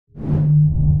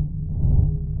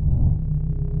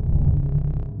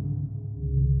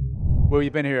Well,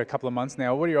 you've been here a couple of months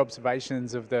now. What are your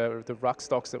observations of the ruck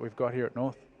stocks that we've got here at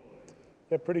North?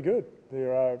 They're pretty good.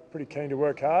 They're pretty keen to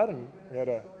work hard, and we had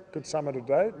a good summer to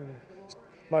date. And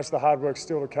most of the hard work's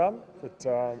still to come, but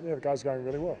yeah, the guys are going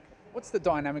really well. What's the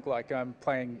dynamic like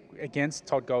playing against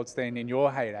Todd Goldstein in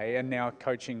your heyday and now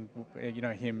coaching,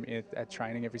 him at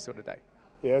training every sort of day?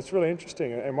 Yeah, it's really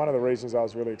interesting, and one of the reasons I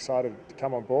was really excited to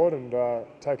come on board and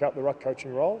take up the ruck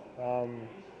coaching role.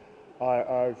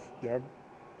 I've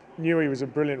knew he was a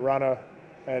brilliant runner,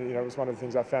 and it was one of the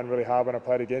things I found really hard when I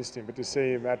played against him. But to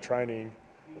see him at training,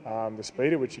 the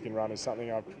speed at which he can run is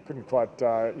something I couldn't quite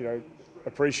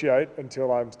appreciate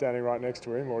until I'm standing right next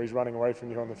to him or he's running away from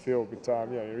you on the field. But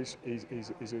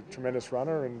he's a tremendous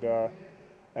runner,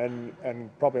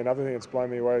 and probably another thing that's blown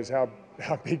me away is how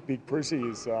big Brucey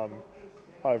is.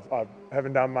 I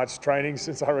haven't done much training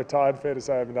since I retired, fair to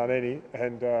say I haven't done any,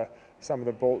 and some of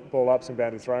the ball ups and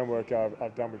bounded throwing work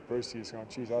I've done with Brucey is going,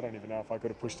 geez, I don't even know if I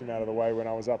could have pushed him out of the way when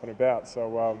I was up and about.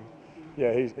 So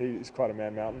yeah, he's quite a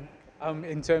man mountain.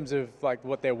 In terms of like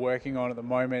what they're working on at the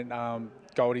moment,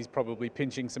 Goldie's probably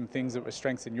pinching some things that were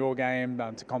strengths in your game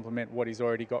to complement what he's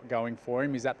already got going for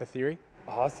him. Is that the theory?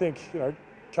 I think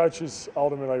coaches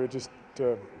ultimately would just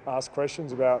ask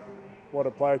questions about what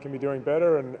a player can be doing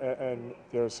better, and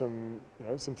there are some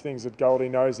things that Goldie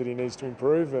knows that he needs to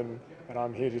improve, and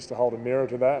I'm here just to hold a mirror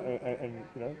to that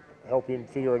and help him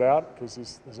figure it out, because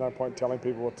there's no point telling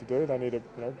people what to do. They need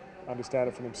to understand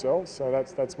it for themselves. So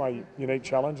that's my unique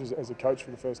challenge as a coach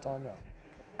for the first time now.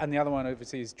 And the other one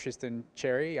obviously is Tristan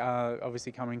Cherry,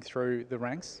 obviously coming through the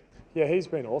ranks. Yeah, he's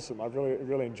been awesome. I've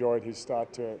really enjoyed his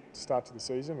start to the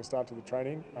season, the start to the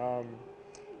training,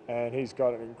 and he's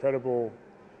got an incredible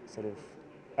sort of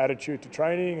attitude to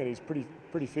training, and he's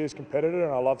pretty fierce competitor,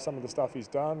 and I love some of the stuff he's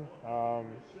done.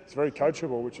 He's very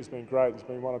coachable, which has been great. There's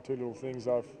been one or two little things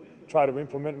I've tried to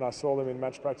implement, and I saw them in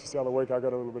match practice the other week. I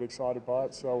got a little bit excited by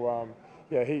it. So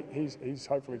yeah, he's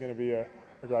hopefully going to be a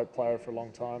great player for a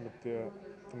long time at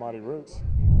the Mighty Roots.